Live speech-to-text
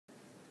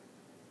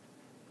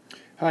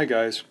Hi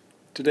guys,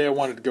 today I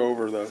wanted to go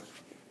over the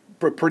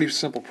pretty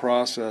simple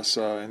process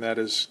and that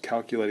is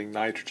calculating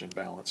nitrogen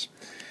balance.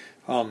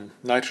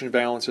 Nitrogen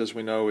balance, as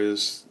we know,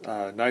 is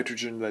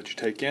nitrogen that you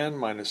take in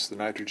minus the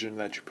nitrogen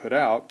that you put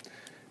out,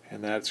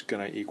 and that's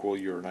going to equal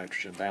your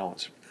nitrogen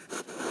balance.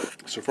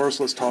 So first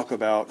let's talk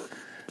about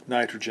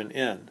nitrogen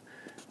in.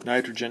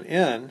 Nitrogen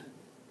in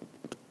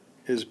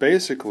is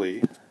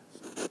basically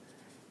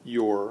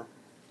your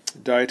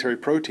dietary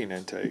protein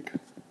intake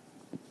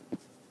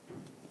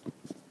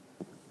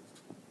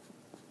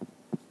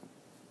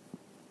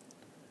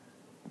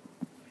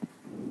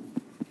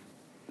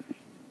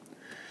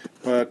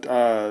but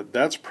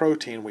that's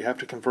protein. We have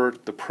to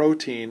convert the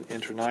protein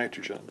into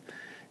nitrogen,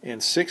 and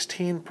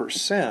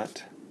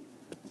 16%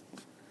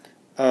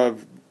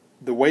 of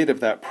the weight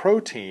of that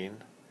protein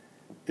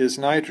is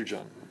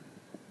nitrogen.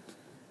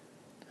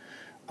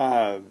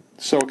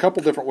 So a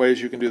couple different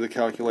ways you can do the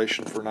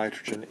calculation for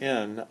nitrogen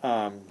in.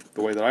 The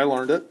way that I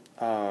learned it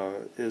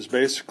is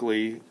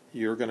basically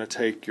you're going to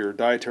take your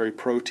dietary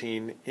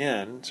protein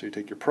in, so you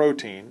take your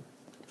protein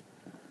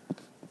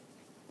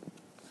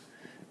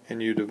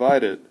and you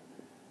divide it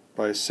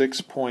by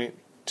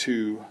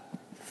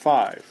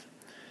 6.25.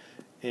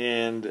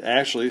 And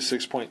actually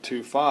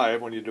 6.25,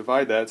 when you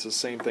divide that, it's the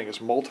same thing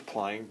as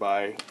multiplying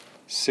by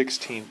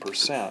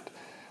 16%.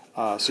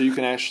 So you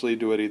can actually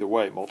do it either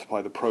way.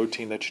 Multiply the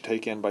protein that you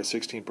take in by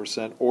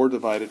 16% or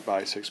divide it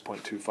by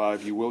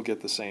 6.25. You will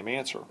get the same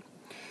answer.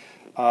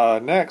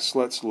 Next,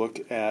 let's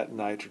look at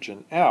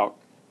nitrogen out.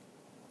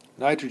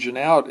 Nitrogen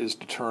out is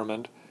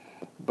determined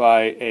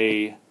by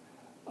a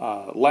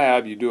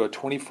lab. You do a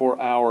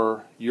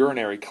 24-hour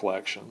urinary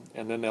collection,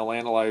 and then they'll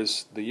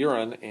analyze the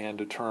urine and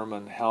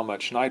determine how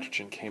much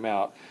nitrogen came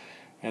out,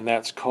 and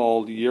that's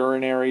called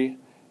urinary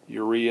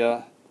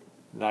urea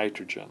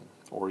nitrogen,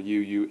 or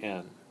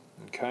UUN.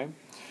 Okay,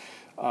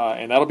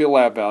 and that'll be a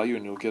lab value,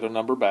 and you'll get a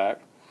number back.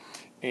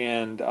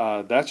 And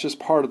that's just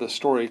part of the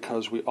story,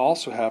 because we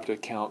also have to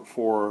account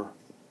for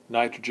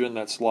nitrogen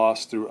that's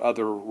lost through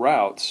other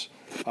routes,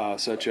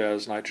 such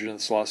as nitrogen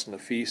that's lost in the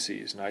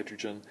feces,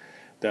 nitrogen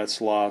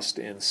that's lost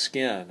in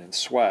skin and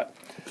sweat,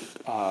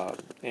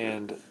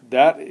 and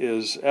that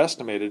is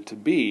estimated to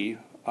be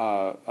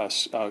a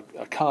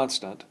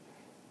constant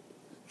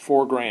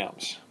 4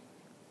 grams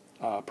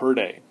per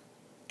day.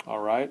 All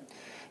right,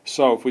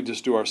 so if we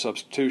just do our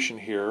substitution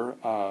here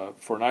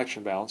for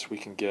nitrogen balance, we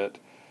can get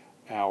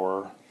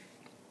our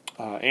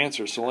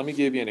answer. So let me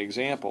give you an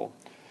example.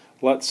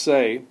 Let's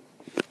say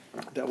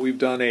that we've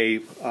done a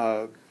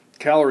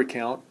calorie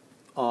count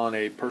on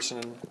a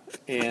person,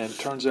 and it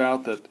turns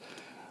out that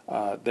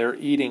they're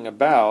eating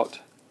about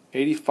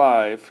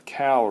 85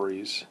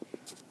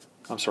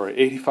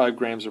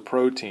 grams of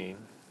protein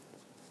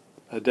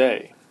a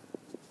day.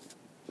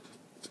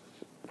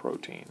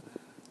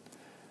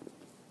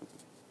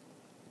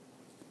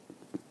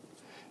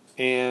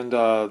 And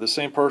the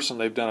same person,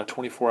 they've done a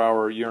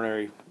 24-hour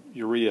urinary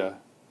urea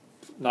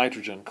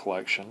nitrogen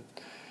collection,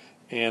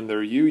 and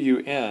their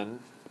UUN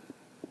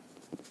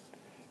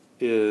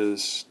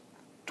is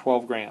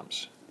 12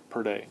 grams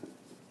per day.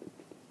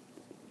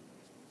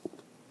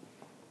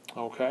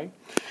 Okay,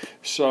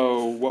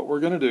 so what we're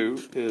going to do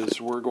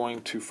is we're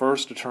going to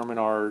first determine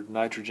our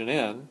nitrogen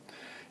in,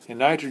 and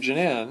nitrogen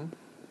in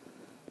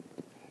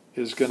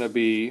is going to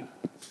be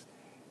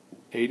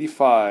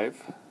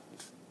 85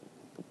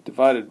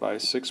 divided by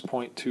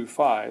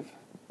 6.25,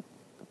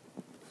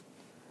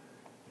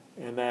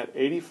 and that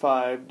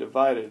 85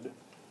 divided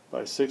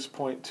by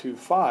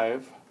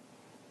 6.25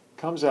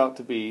 comes out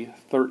to be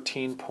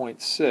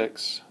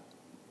 13.6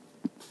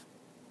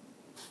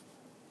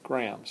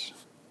 grams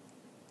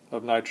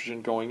of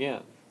nitrogen going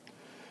in.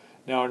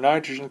 Now our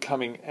nitrogen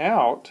coming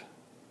out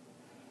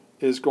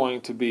is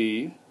going to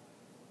be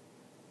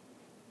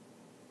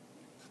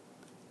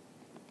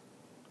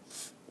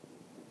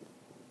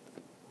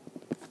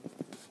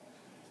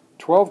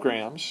 12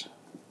 grams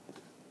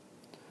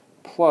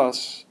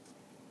plus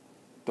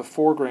the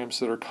 4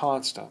 grams that are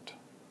constant.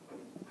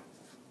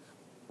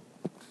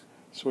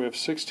 So we have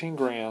 16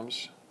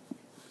 grams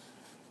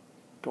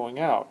going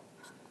out.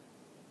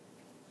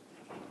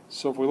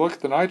 So if we look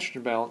at the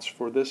nitrogen balance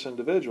for this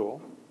individual,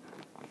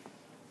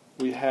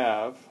 we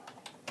have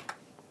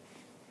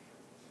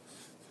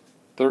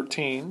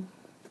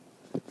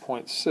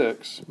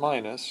 13.6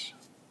 minus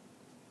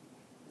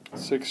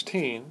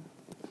 16.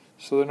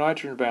 So the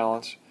nitrogen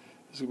balance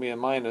is going to be a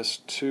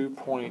minus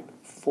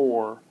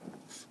 2.4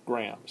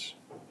 grams.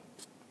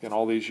 Again,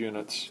 all these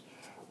units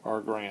are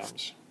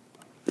grams.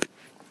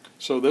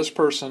 So this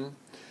person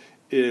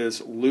is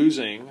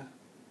losing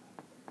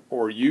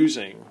or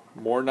using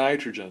more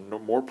nitrogen,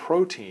 more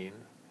protein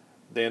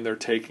than they're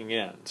taking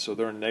in. So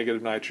they're in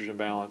negative nitrogen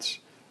balance,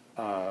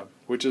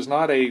 which is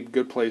not a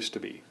good place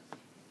to be.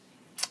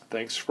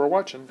 Thanks for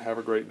watching. Have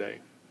a great day.